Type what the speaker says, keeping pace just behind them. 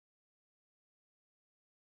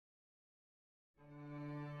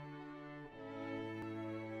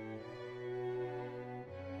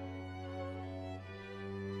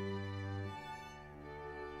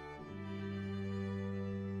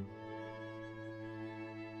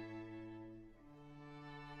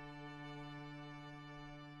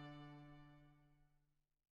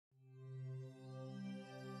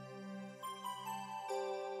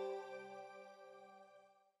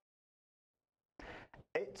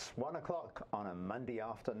It's 1 o'clock on a Monday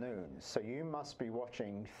afternoon, so you must be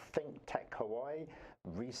watching ThinkTech Hawaii,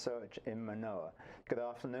 Research in Manoa. Good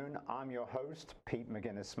afternoon, I'm your host, Pete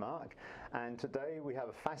Mouginis-Mark, and today we have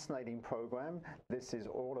a fascinating program. This is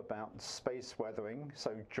all about space weathering,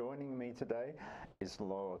 so joining me today is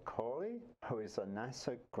Laura Corley, who is a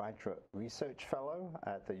NASA Graduate Research Fellow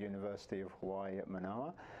at the University of Hawaii at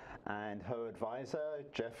Manoa, and her advisor,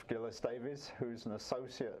 Jeff Gillis-Davis, who's an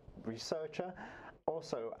associate researcher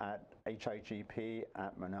also at HIGP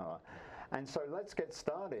at Manoa. And so let's get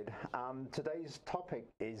started. Today's topic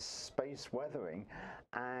is space weathering,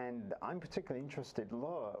 and I'm particularly interested,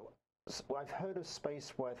 Laura, I've heard of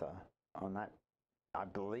space weather, and that I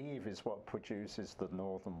believe is what produces the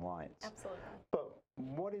northern lights. Absolutely. But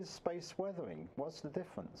what is space weathering? What's the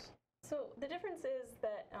difference? So the difference is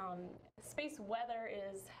that space weather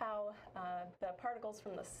is how the particles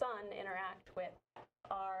from the sun interact with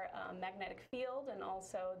our magnetic field and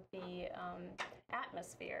also the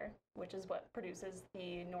atmosphere, which is what produces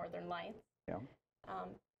the northern lights. Yeah.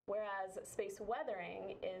 Whereas space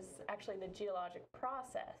weathering is actually the geologic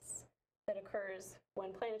process that occurs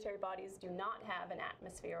when planetary bodies do not have an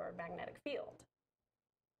atmosphere or magnetic field.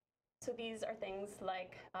 So these are things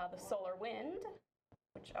like the solar wind,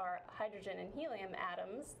 which are hydrogen and helium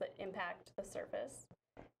atoms that impact the surface,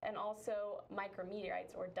 and also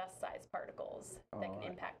micrometeorites or dust-sized particles that can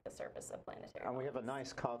impact the surface of planetary And we have a bodies.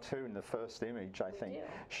 nice cartoon. The first image, I think,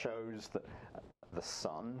 shows the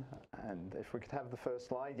sun. And if we could have the first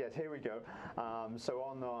slide. Yes, here we go. So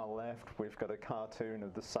on our left, we've got a cartoon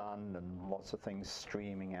of the sun and lots of things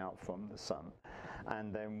streaming out from the sun.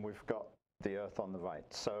 And then we've got the Earth on the right.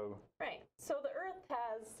 So right. So the Earth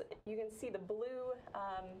has, you can see the blue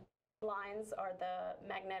lines are the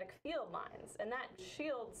magnetic field lines, and that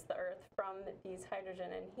shields the Earth from these hydrogen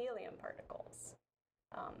and helium particles.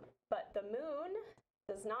 But the moon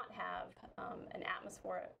does not have an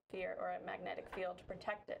atmosphere or a magnetic field to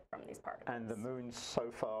protect it from these particles. And the moon's so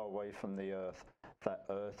far away from the Earth that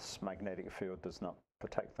Earth's magnetic field does not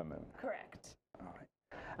protect the moon. Correct. All right.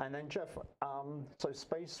 And then, Jeff, so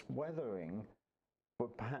space weathering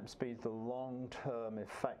would perhaps be the long-term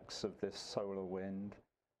effects of this solar wind,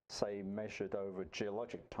 say, measured over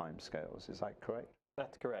geologic timescales. Is that correct?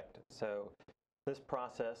 That's correct. So this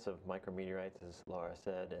process of micrometeorites, as Laura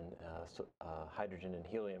said, and hydrogen and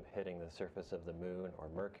helium hitting the surface of the moon or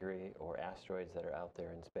Mercury or asteroids that are out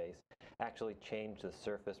there in space actually change the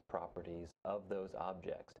surface properties of those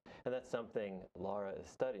objects. And that's something Laura is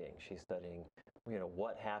studying. She's studying,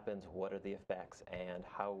 what happens, what are the effects, and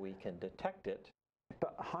how we can detect it.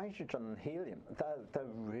 But hydrogen and helium, they're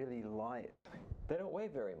really light. They don't weigh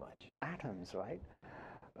very much. Atoms, right?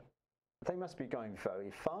 They must be going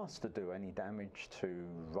very fast to do any damage to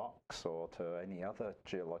rocks or to any other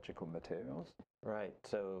geological materials. Right.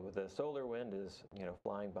 So the solar wind is,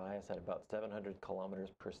 flying by us at about 700 kilometers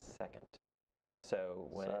per second. So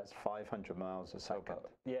that's 500 miles a second.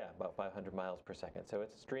 About 500 miles per second. So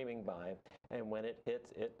it's streaming by, and when it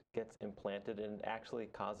hits, it gets implanted and actually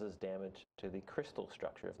causes damage to the crystal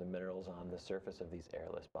structure of the minerals on the surface of these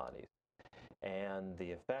airless bodies. And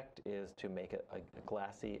the effect is to make it a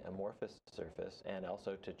glassy, amorphous surface, and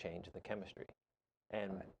also to change the chemistry.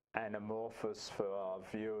 And amorphous for our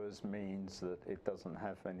viewers means that it doesn't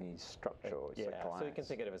have any structure. It's a glass. So you can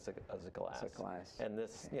think of it as a glass. It's a glass. And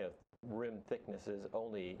this, rim thickness is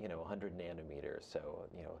only, 100 nanometers. So,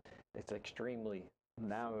 it's extremely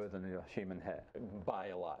narrower than a human hair. By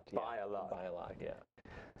a lot. Yeah. By a lot. By a lot, yeah.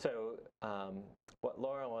 So what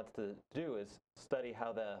Laura wants to do is study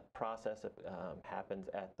how the process happens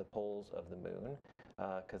at the poles of the moon,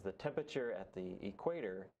 because the temperature at the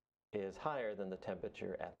equator is higher than the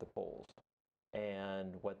temperature at the poles.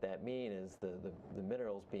 And what that means is the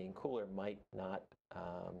minerals being cooler might not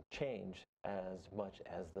change as much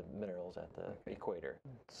as the minerals at the equator.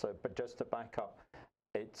 So, but just to back up,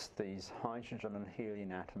 it's these hydrogen and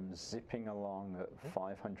helium atoms zipping along at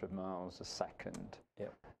 500 miles a second,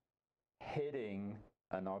 hitting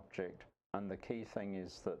an object, and the key thing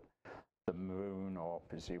is that the moon, or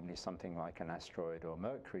presumably something like an asteroid or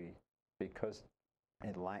Mercury, because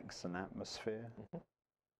it lacks an atmosphere,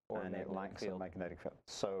 and it lacks a magnetic field.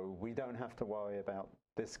 So we don't have to worry about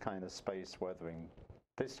this kind of space weathering.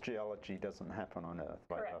 This geology doesn't happen on Earth,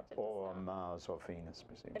 right? Correct, Or on Mars or Venus,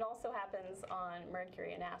 presumably. It also happens on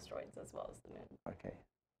Mercury and asteroids as well as the moon. Okay.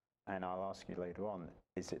 And I'll ask you later on,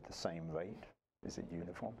 is it the same rate? Is it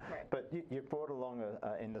uniform? Right. But you brought along,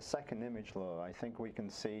 in the second image, Laura, I think we can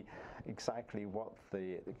see exactly what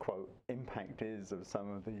the quote, impact is of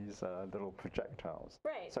some of these little projectiles.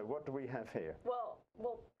 Right. So what do we have here? Well,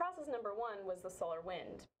 process number one was the solar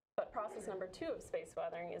wind. But process number 2 of space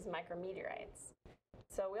weathering is micrometeorites.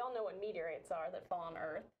 So we all know what meteorites are that fall on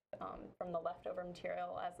Earth from the leftover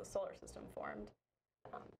material as the solar system formed.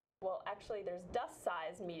 Well, actually, there's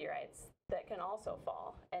dust-sized meteorites that can also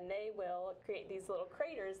fall, and they will create these little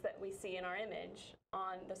craters that we see in our image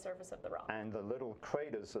on the surface of the rock. And the little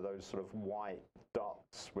craters are those sort of white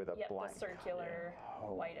dots with a black... the circular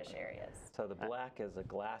whitish areas. So the black is a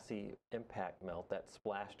glassy impact melt that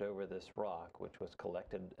splashed over this rock, which was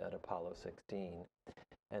collected at Apollo 16.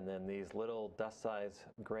 And then these little dust-sized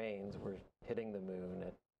grains were hitting the moon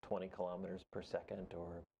at 20 kilometers per second,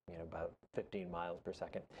 or about 15 miles per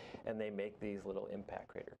second, and they make these little impact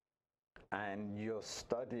craters. And you're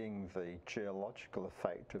studying the geological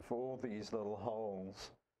effect of all these little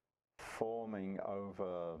holes forming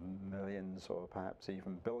over millions or perhaps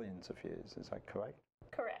even billions of years. Is that correct?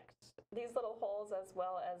 Correct. These little holes, as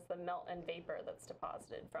well as the melt and vapor that's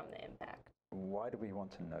deposited from the impact. Why do we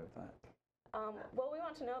want to know that? Well, we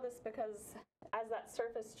want to know this because as that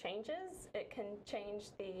surface changes, it can change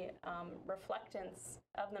the reflectance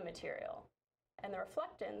of the material. And the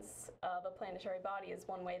reflectance of a planetary body is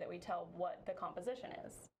one way that we tell what the composition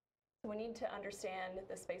is. We need to understand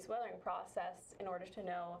the space weathering process in order to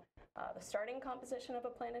know the starting composition of a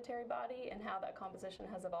planetary body and how that composition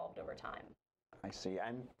has evolved over time. I see.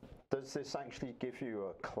 And does this actually give you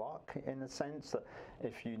a clock, in a sense, that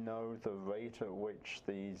if you know the rate at which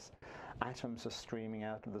these atoms are streaming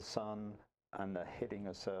out of the sun and they're hitting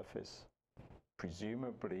a surface,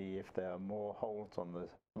 presumably if there are more holes on the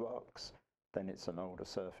rocks, then it's an older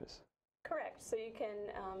surface? Correct. So you can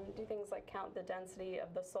do things like count the density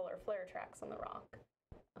of the solar flare tracks on the rock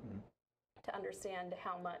to understand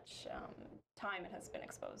how much time it has been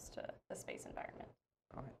exposed to the space environment.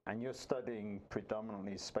 Right. And you're studying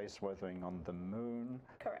predominantly space weathering on the moon.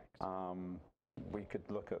 Correct. We could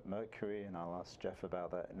look at Mercury, and I'll ask Jeff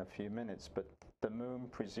about that in a few minutes, but the moon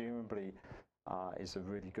presumably is a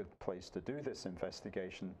really good place to do this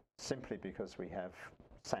investigation simply because we have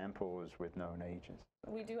samples with known ages.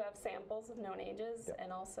 We do have samples of known ages,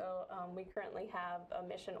 and also we currently have a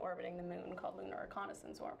mission orbiting the moon called Lunar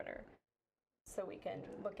Reconnaissance Orbiter. So we can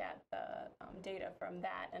look at the data from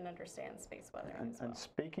that and understand space weathering as well. And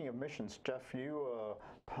speaking of missions, Jeff, you were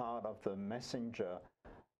part of the Messenger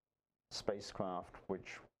spacecraft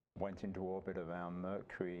which went into orbit around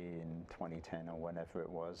Mercury in 2010 or whenever it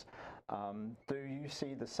was. Do you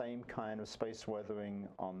see the same kind of space weathering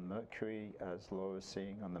on Mercury as Laura's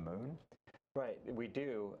seeing on the moon? Right, we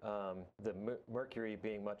do. The Mercury,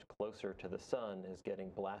 being much closer to the sun, is getting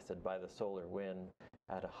blasted by the solar wind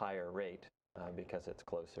at a higher rate because it's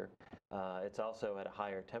closer. It's also at a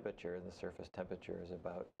higher temperature. The surface temperature is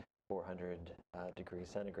about 400 degrees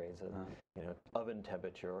centigrade, so oven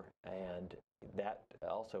temperature, and that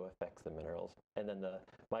also affects the minerals. And then the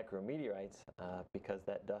micrometeorites, because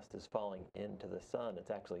that dust is falling into the sun,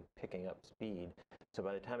 it's actually picking up speed. So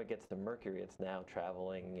by the time it gets to Mercury, it's now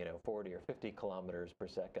traveling, 40 or 50 kilometers per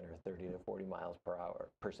second, or 30 to 40 miles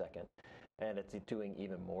per second, and it's doing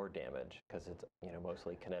even more damage because it's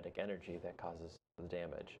mostly kinetic energy that causes the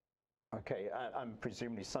damage. Okay, and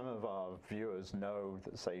presumably some of our viewers know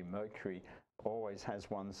that, say, Mercury always has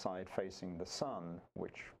one side facing the sun,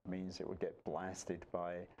 which means it would get blasted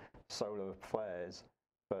by solar flares.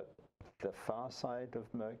 But the far side of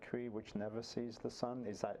Mercury, which never sees the sun,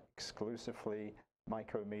 is that exclusively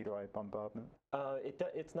micrometeorite bombardment?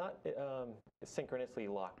 It's not synchronously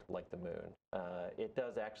locked like the moon. It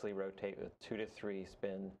does actually rotate with 2 to 3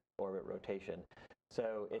 spin orbit rotation.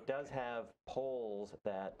 So it does have poles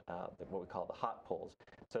that, what we call the hot poles.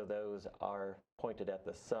 So those are pointed at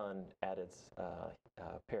the sun at its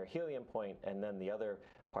perihelion point, and then the other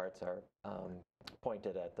parts are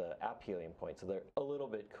pointed at the aphelion point. So they're a little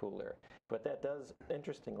bit cooler. But that does,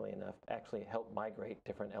 interestingly enough, actually help migrate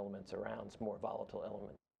different elements around, more volatile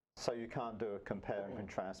elements. So you can't do a compare and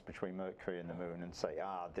contrast between Mercury and the moon and say,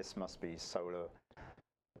 this must be solar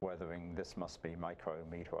weathering, this must be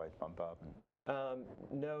micrometeorite bombardment?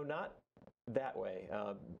 No, not that way.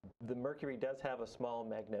 The Mercury does have a small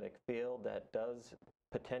magnetic field that does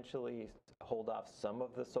potentially hold off some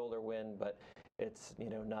of the solar wind, but it's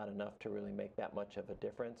not enough to really make that much of a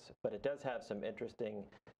difference. But it does have some interesting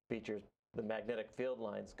features. The magnetic field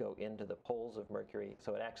lines go into the poles of Mercury,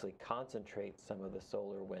 so it actually concentrates some of the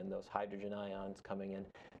solar wind, those hydrogen ions coming in,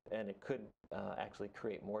 and it could actually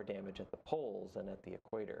create more damage at the poles than at the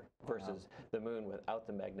equator versus the moon without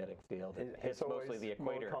the magnetic field. It hits mostly the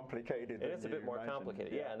equator. More complicated. It is a bit more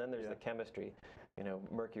complicated, yeah. And then there's the chemistry.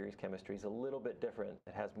 Mercury's chemistry is a little bit different.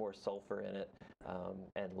 It has more sulfur in it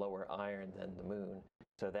and lower iron than the moon.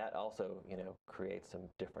 So that also, creates some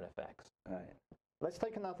different effects. Right. let's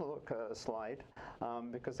take another look at a slide,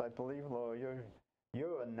 because I believe, Laura,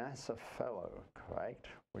 you're a NASA fellow, correct?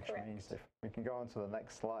 Which Correct. means if we can go on to the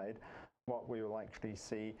next slide, what we will actually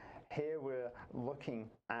see here, we're looking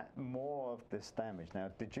at more of this damage. Now,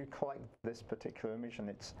 did you collect this particular image? And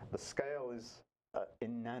the scale is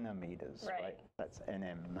in nanometers, right? That's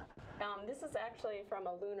NM. This is actually from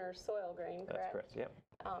a lunar soil grain, correct? That's correct, yep.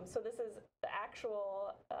 So this is the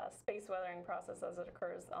actual space weathering process as it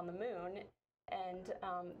occurs on the moon. And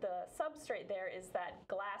the substrate there is that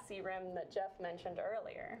glassy rim that Jeff mentioned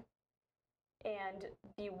earlier. And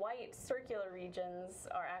the white circular regions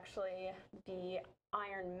are actually the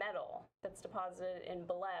iron metal that's deposited in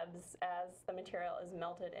blebs as the material is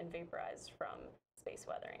melted and vaporized from space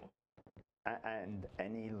weathering. And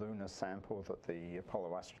any lunar sample that the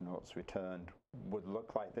Apollo astronauts returned would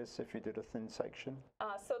look like this if you did a thin section?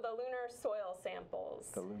 So the lunar soil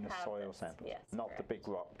samples. The lunar soil samples, yes, not correct. the big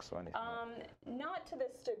rocks or anything Not to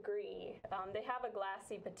this degree. They have a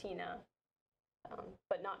glassy patina,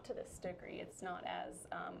 but not to this degree. It's not as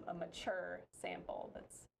a mature sample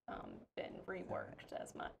that's been reworked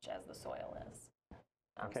as much as the soil is.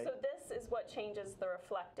 Okay. So this is what changes the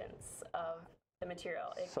reflectance of the material.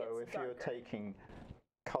 So if you're taking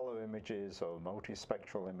color images or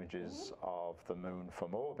multispectral images of the moon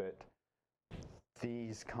from orbit,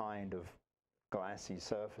 these kind of glassy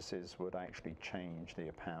surfaces would actually change the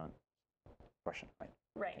apparent expression, right?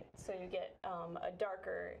 Right. So you get a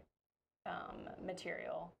darker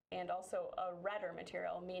material and also a redder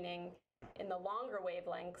material, meaning in the longer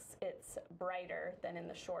wavelengths, it's brighter than in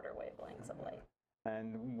the shorter wavelengths of light.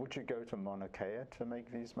 And would you go to Mauna Kea to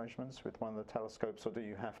make these measurements with one of the telescopes, or do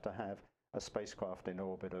you have to have a spacecraft in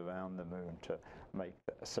orbit around the moon to make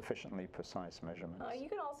sufficiently precise measurements? You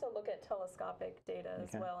can also look at telescopic data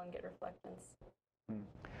as well and get reflectance.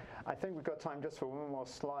 I think we've got time just for one more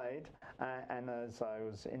slide. And as I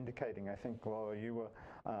was indicating, I think, Laura, you were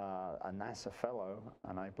a NASA fellow,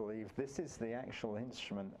 and I believe this is the actual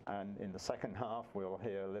instrument. And in the second half, we'll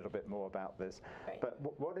hear a little bit more about this. Right. But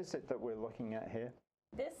what is it that we're looking at here?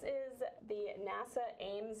 This is the NASA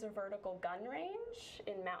Ames Vertical Gun Range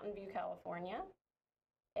in Mountain View, California.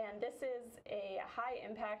 And this is a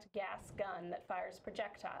high-impact gas gun that fires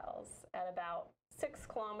projectiles at about 6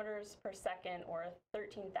 kilometers per second or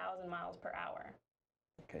 13,000 miles per hour.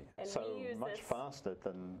 Okay, and so we use much this, faster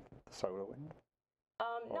than the solar wind?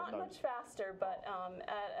 Not much faster, but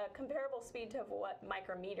at a comparable speed to what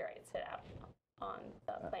micrometeorites hit out on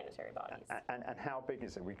the planetary bodies. And how big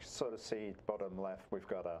is it? We can sort of see at the bottom left, we've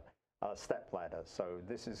got a step ladder. So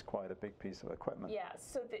this is quite a big piece of equipment. Yeah,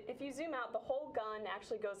 so if you zoom out, the whole gun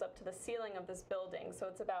actually goes up to the ceiling of this building. So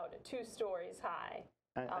it's about 2 stories high.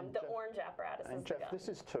 And the Jeff, orange apparatus is Jeff, the gun. this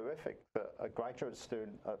is terrific that a graduate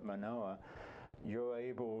student at Manoa, you're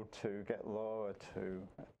able to get Laura to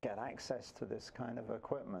get access to this kind of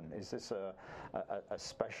equipment. Is this a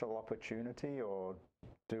special opportunity, or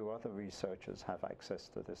do other researchers have access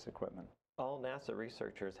to this equipment? All NASA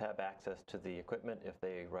researchers have access to the equipment if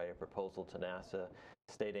they write a proposal to NASA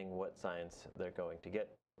stating what science they're going to get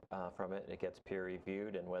from it. It gets peer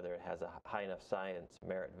reviewed, and whether it has a high enough science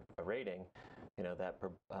merit rating, you know, that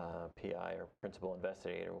PI or principal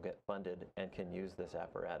investigator will get funded and can use this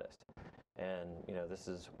apparatus. And you know, this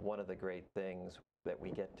is one of the great things that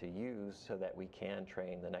we get to use so that we can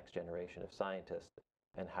train the next generation of scientists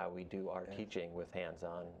and how we do our teaching with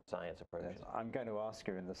hands-on science approaches. Yes. I'm going to ask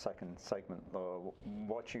you in the second segment, Laura,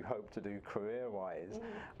 what you hope to do career-wise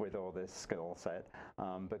with all this skill set.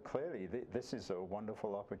 But clearly, this is a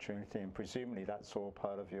wonderful opportunity, and presumably that's all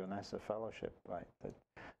part of your NASA fellowship, right? That,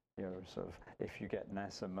 you know, sort of, if you get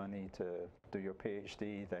NASA money to do your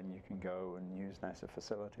PhD, then you can go and use NASA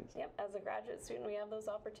facilities. Yep, as a graduate student, we have those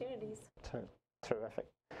opportunities. Terrific.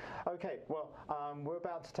 Okay, well, we're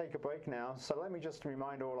about to take a break now, so let me just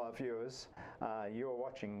remind all our viewers, you're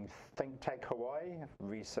watching ThinkTech Hawaii,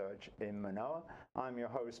 Research in Manoa. I'm your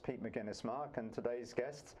host, Pete Mouginis-Mark, and today's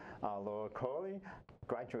guests are Laura Corley,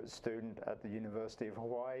 graduate student at the University of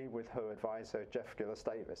Hawaii, with her advisor, Jeff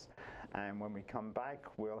Gillis-Davis. And when we come back,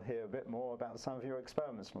 we'll hear a bit more about some of your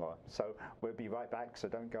experiments, Laura. So we'll be right back, so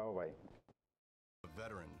don't go away. A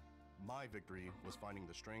veteran, my victory was finding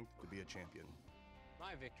the strength to be a champion.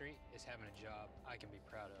 My victory is having a job I can be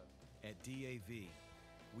proud of. At DAV,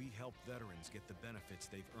 we help veterans get the benefits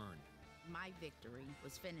they've earned. My victory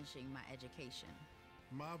was finishing my education.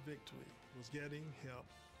 My victory was getting help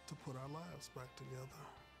to put our lives back together.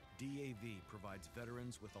 DAV provides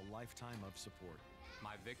veterans with a lifetime of support.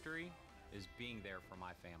 My victory is being there for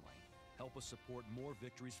my family. Help us support more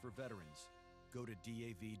victories for veterans. Go to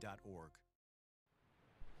DAV.org.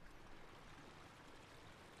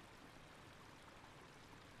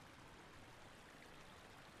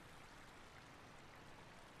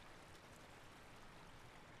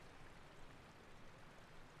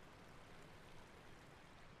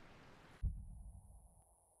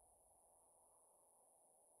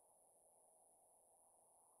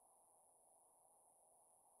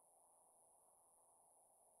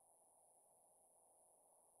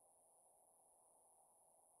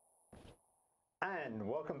 And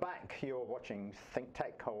welcome back. You're watching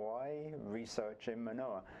ThinkTech Hawaii, Research in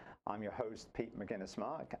Manoa. I'm your host, Pete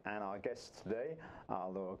Mouginis-Mark, and our guests today are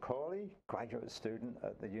Laura Corley, graduate student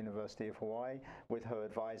at the University of Hawaii, with her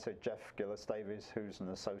advisor, Jeff Gillis-Davis, who's an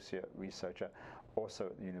associate researcher also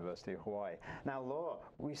at the University of Hawaii. Now, Laura,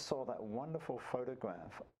 we saw that wonderful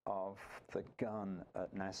photograph of the gun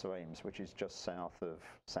at NASA Ames, which is just south of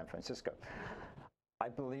San Francisco. I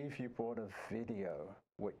believe you brought a video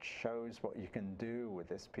which shows what you can do with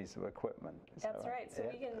this piece of equipment. That's right. So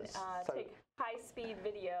we can take high-speed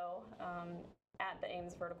video at the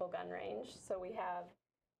Ames Vertical Gun Range. So we have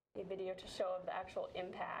a video to show of the actual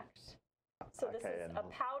impact. So this is a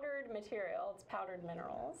powdered material. It's powdered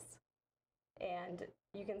minerals. And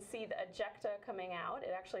you can see the ejecta coming out.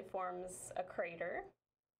 It actually forms a crater.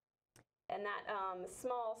 And that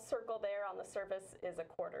small circle there on the surface is a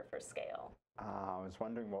quarter for scale. I was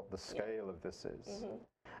wondering what the scale of this is.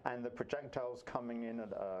 And the projectile's coming in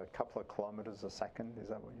at a couple of kilometers a second, is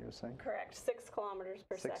that what you were saying? Correct, 6 kilometers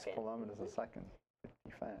per second. 6 kilometers a second,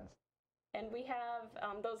 pretty fast. And we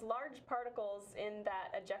have those large particles in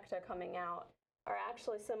that ejecta coming out are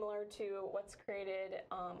actually similar to what's created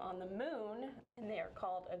on the moon, and they are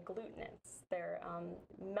called agglutinates. They're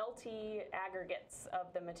melty aggregates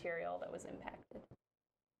of the material that was impacted.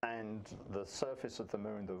 And the surface of the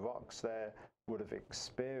moon, the rocks there, would have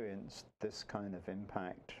experienced this kind of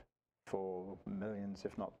impact for millions,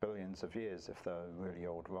 if not billions of years, if they're really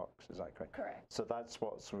old rocks. Is that correct? Correct. So that's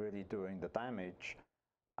what's really doing the damage,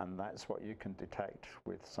 and that's what you can detect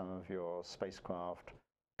with some of your spacecraft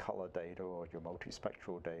color data or your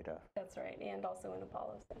multispectral data. That's right, and also in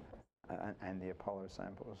Apollo samples. And the Apollo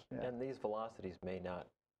samples. Yeah. And these velocities may not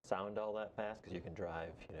sound all that fast because you can drive,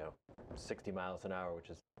 60 miles an hour, which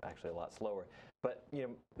is actually a lot slower. But,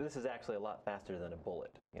 this is actually a lot faster than a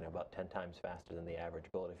bullet, about 10 times faster than the average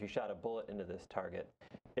bullet. If you shot a bullet into this target,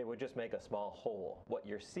 it would just make a small hole. What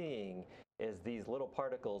you're seeing is these little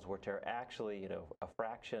particles, which are actually, a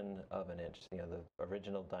fraction of an inch. The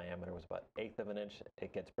original diameter was about 1/8 of an inch.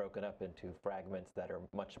 It gets broken up into fragments that are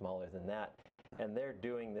much smaller than that. And they're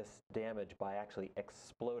doing this damage by actually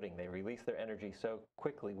exploding. They release their energy so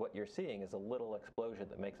quickly. What you're seeing is a little explosion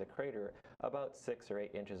that makes a crater about 6 or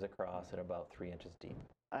 8 inches across and about 3 inches deep.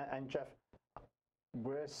 And Jeff,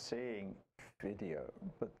 we're seeing video,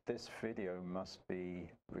 but this video must be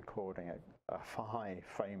recording at a high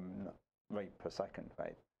frame rate per second,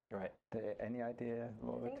 right? Right. Any idea,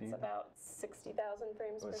 Laura? I think it's about 60,000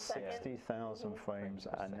 frames per second. 60,000 frames,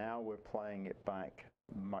 and now we're playing it back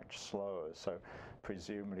much slower. So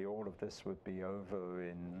presumably all of this would be over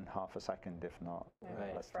in half a second, if not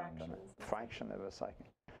less than a fraction of a second.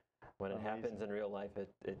 When it happens in real life,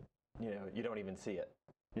 it you don't even see it.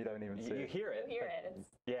 You don't even see it. You hear it. You hear it. It's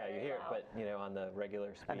you hear loud. it, but on the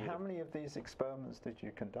regular speed. And how many of these experiments did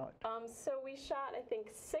you conduct? So we shot, I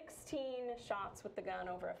think, 16 shots with the gun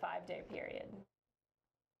over a 5-day period.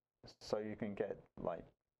 So you can get like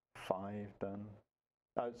 5 done?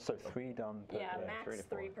 So 3 done per day? Max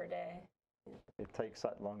 3 per day. It takes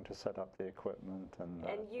that long to set up the equipment and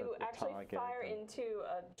you the actually target fire into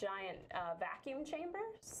a giant vacuum chamber,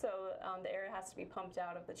 so the air has to be pumped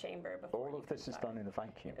out of the chamber before. All of this is done in a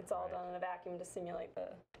vacuum. It's all done in a vacuum to simulate the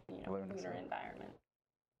lunar environment.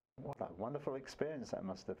 What a wonderful experience that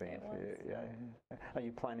must have been for you. Yeah. Are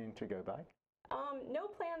you planning to go back? No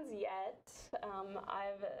plans yet.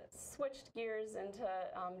 I've switched gears into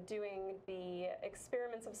doing the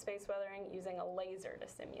experiments of space weathering using a laser to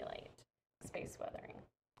simulate space weathering.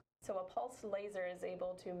 So a pulsed laser is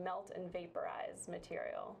able to melt and vaporize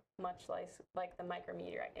material, much like the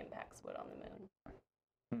micrometeorite impacts would on the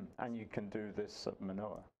moon. And you can do this at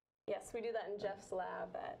Manoa? Yes, we do that in Jeff's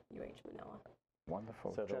lab at UH Manoa.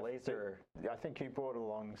 Wonderful. So Jeff, the laser... I think you brought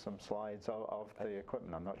along some slides of the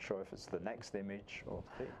equipment. I'm not sure if it's the next image or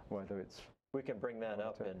whether it's... We can bring that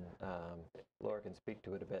up, and Laura can speak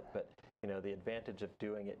to it a bit. But the advantage of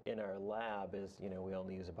doing it in our lab is we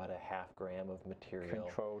only use about 1/2 gram of material.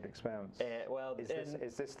 Controlled experiments.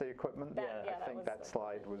 Is this the equipment? I think that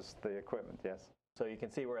slide was the equipment. Yes. So you can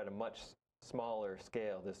see we're at a much smaller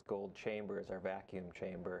scale. This gold chamber is our vacuum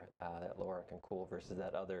chamber that Laura can cool versus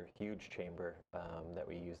that other huge chamber that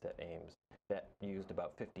we used at Ames that used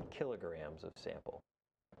about 50 kilograms of sample.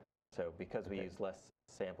 So because we use less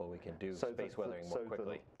sample, we can do space weathering more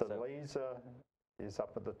quickly. The laser is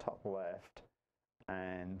up at the top left,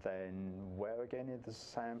 and then where again in the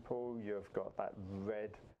sample you've got that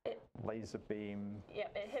red laser beam.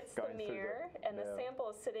 Yep, it hits the mirror, and the sample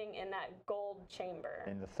is sitting in that gold chamber.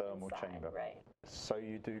 In the thermal chamber. Right. So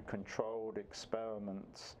you do controlled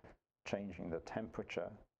experiments, changing the temperature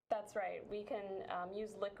That's right. We can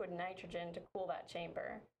use liquid nitrogen to cool that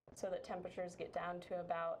chamber so that temperatures get down to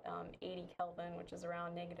about 80 Kelvin, which is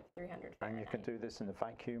around -300 Fahrenheit. And you can do this in a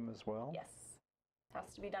vacuum as well? Yes.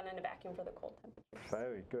 Has to be done in a vacuum for the cold temperatures.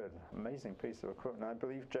 Very good. Amazing piece of equipment. I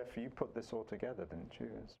believe, Jeff, you put this all together, didn't you,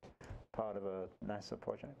 as part of a NASA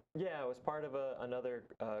project? Yeah, it was part of another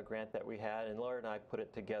grant that we had, and Laura and I put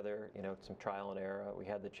it together, some trial and error. We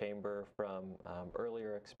had the chamber from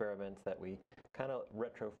earlier experiments that we kind of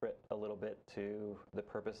retrofit a little bit to the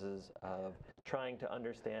purposes of trying to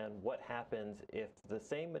understand what happens if the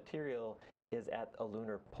same material is at a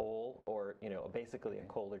lunar pole or, basically a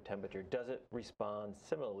colder temperature. Does it respond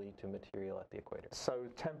similarly to material at the equator? So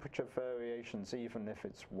temperature variations, even if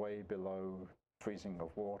it's way below freezing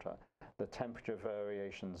of water, the temperature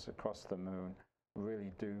variations across the moon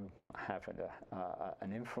really do have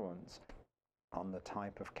an influence on the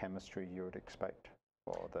type of chemistry you would expect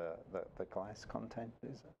for the glass content,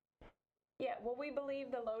 is it? Yeah, well, we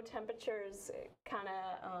believe the low temperatures kind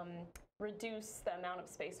of reduce the amount of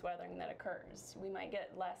space weathering that occurs. We might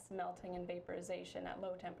get less melting and vaporization at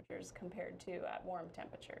low temperatures compared to at warm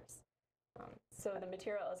temperatures. So the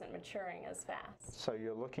material isn't maturing as fast. So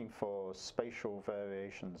you're looking for spatial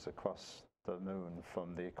variations across the moon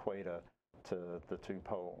from the equator to the two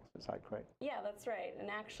poles, is that correct? Yeah, that's right. And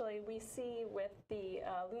actually we see with the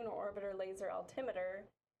lunar orbiter laser altimeter,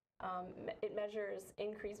 it measures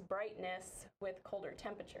increased brightness with colder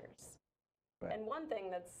temperatures. Right. And one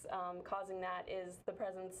thing that's causing that is the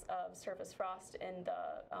presence of surface frost in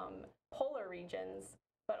the polar regions.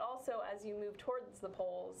 But also, as you move towards the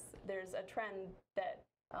poles, there's a trend that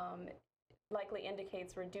likely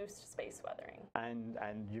indicates reduced space weathering.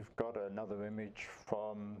 And you've got another image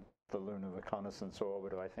from the Lunar Reconnaissance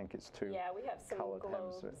Orbiter. I think it's two. Yeah, we have some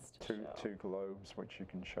globes. Two globes, which you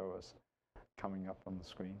can show us coming up on the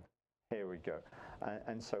screen. Here we go.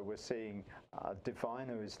 And so we're seeing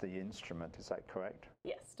Diviner is the instrument. Is that correct?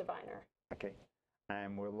 Yes, Diviner. Okay.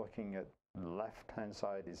 And we're looking at left-hand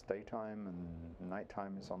side is daytime and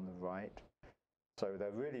nighttime is on the right. So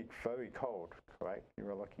they're really very cold, correct? You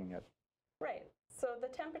were looking at... Right. So the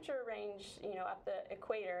temperature range, at the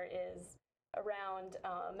equator is around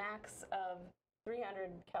a max of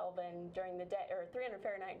 300 Kelvin during the day, or 300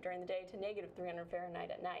 Fahrenheit during the day to -300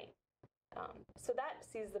 Fahrenheit at night. So that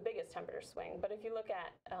sees the biggest temperature swing. But if you look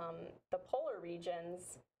at the polar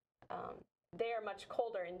regions, they are much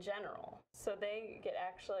colder in general. So they get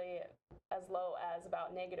actually as low as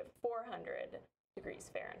about -400 degrees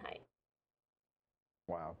Fahrenheit.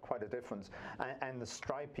 Wow, quite a difference. And the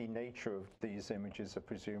stripy nature of these images are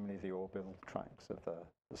presumably the orbital tracks of the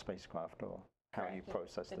spacecraft, or how you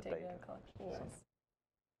process the data. Yes.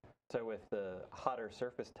 So with the hotter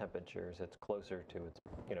surface temperatures, it's closer to its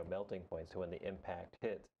melting point. So when the impact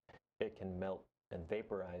hits, it can melt and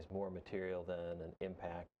vaporize more material than an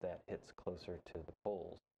impact that hits closer to the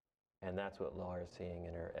poles. And that's what Laura's seeing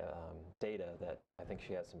in her data, that I think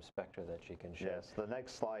she has some spectra that she can show. Yes, the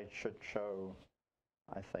next slide should show,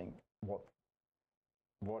 I think,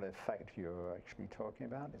 what effect you're actually talking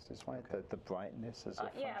about. Is this right? Okay. The brightness as a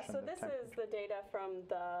function yeah, so of this is the data from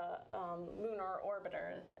the lunar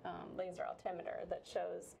orbiter laser altimeter that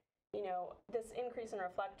shows, this increase in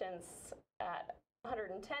reflectance at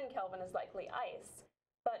 110 Kelvin is likely ice.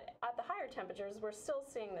 But at the higher temperatures, we're still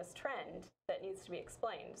seeing this trend that needs to be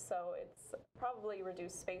explained. So it's probably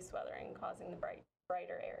reduced space weathering causing the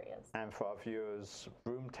brighter areas. And for our viewers,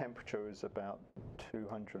 room temperature is about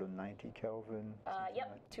 290 Kelvin?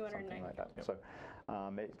 Yep, 290. Like that. Yep. So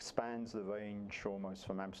it expands the range almost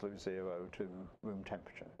from absolute zero to room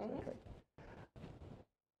temperature. Mm-hmm. Okay.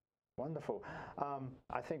 Wonderful.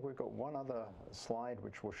 I think we've got one other slide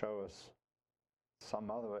which will show us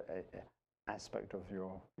some other aspect of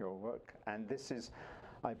your work. And this is,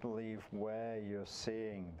 I believe, where you're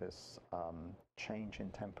seeing this change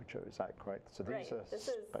in temperature. Is that correct? So these are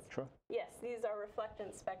spectra? Yes, these are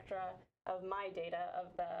reflectance spectra of my data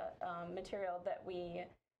of the material that we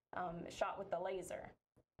shot with the laser.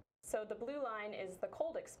 So the blue line is the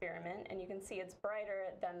cold experiment, and you can see it's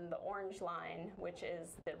brighter than the orange line, which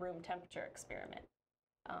is the room temperature experiment.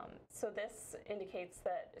 So this indicates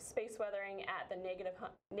that space weathering at the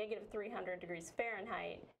 -300 degrees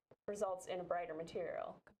Fahrenheit results in a brighter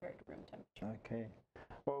material compared to room temperature. Okay.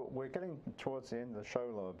 Well, we're getting towards the end of the show,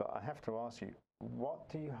 Laura, but I have to ask you, what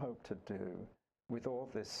do you hope to do with all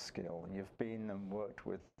this skill? You've been and worked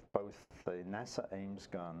with both the NASA Ames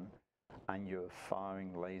gun and you're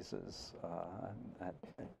firing lasers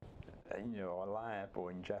in your lab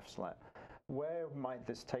or in Jeff's lab. Where might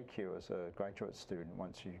this take you as a graduate student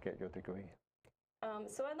once you get your degree?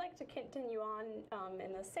 So I'd like to continue on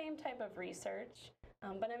in the same type of research,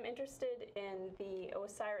 but I'm interested in the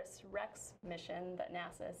OSIRIS-REx mission that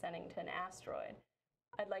NASA is sending to an asteroid.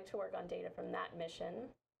 I'd like to work on data from that mission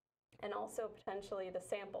and also potentially the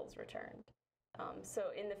samples returned.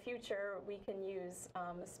 So in the future, we can use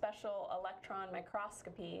special electron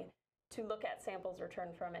microscopy to look at samples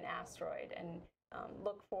returned from an asteroid and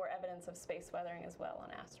look for evidence of space weathering as well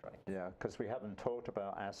on asteroids. Yeah, because we haven't talked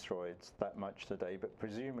about asteroids that much today, but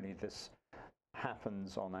presumably this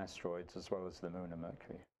happens on asteroids as well as the Moon and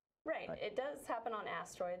Mercury. Right, it does happen on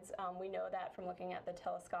asteroids. We know that from looking at the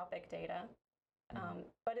telescopic data.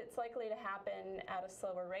 But it's likely to happen at a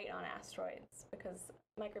slower rate on asteroids because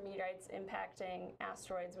micrometeorites impacting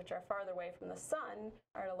asteroids which are farther away from the sun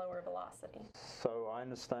are at a lower velocity. So I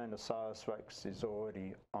understand OSIRIS-REx is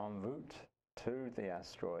already en route to the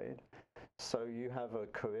asteroid. So you have a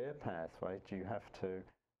career path, right? You have to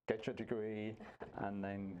get your degree and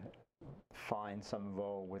then find some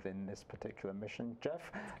role within this particular mission.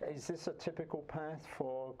 Jeff, is this a typical path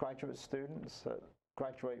for graduate students that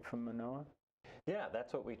graduate from Manoa? Yeah,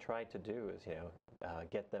 that's what we try to do is,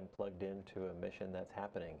 get them plugged into a mission that's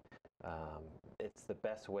happening. It's the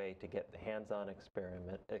best way to get the hands-on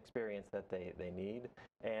experience that they need,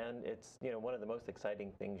 and it's one of the most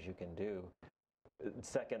exciting things you can do.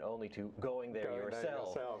 Second only to going there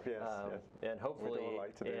yourself. Yes, and hopefully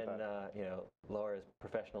like to do in Laura's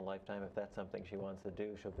professional lifetime, if that's something she wants to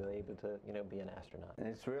do, she'll be able to be an astronaut. And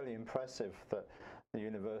it's really impressive that the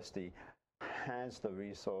university has the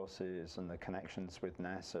resources and the connections with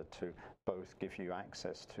NASA to both give you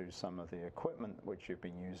access to some of the equipment which you've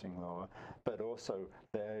been using, Laura, but also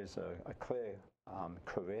there's a clear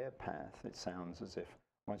career path. It sounds as if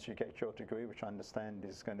once you get your degree, which I understand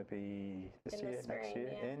is going to be this year, next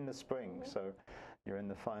year, in the spring. So you're in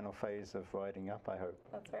the final phase of writing up, I hope.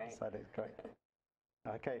 That's right. That is great.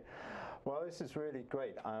 Okay, well, this is really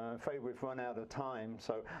great. I'm afraid we've run out of time,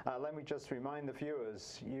 so let me just remind the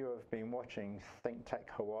viewers, you have been watching ThinkTech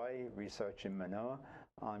Hawaii, Research in Manoa.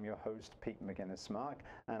 I'm your host, Pete Mouginis-Mark,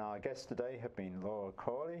 and our guests today have been Laura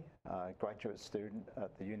Corley, a graduate student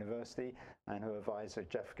at the university, and her advisor,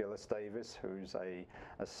 Jeff Gillis-Davis, who's an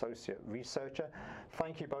associate researcher.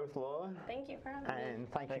 Thank you both, Laura. Thank you for having me.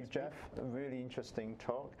 And thank you, Jeff. A really interesting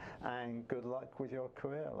talk, and good luck with your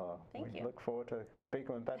career, Laura. Thank you. Look forward to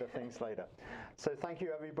bigger and better things later. So thank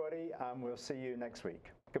you, everybody, and we'll see you next week.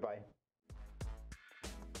 Goodbye.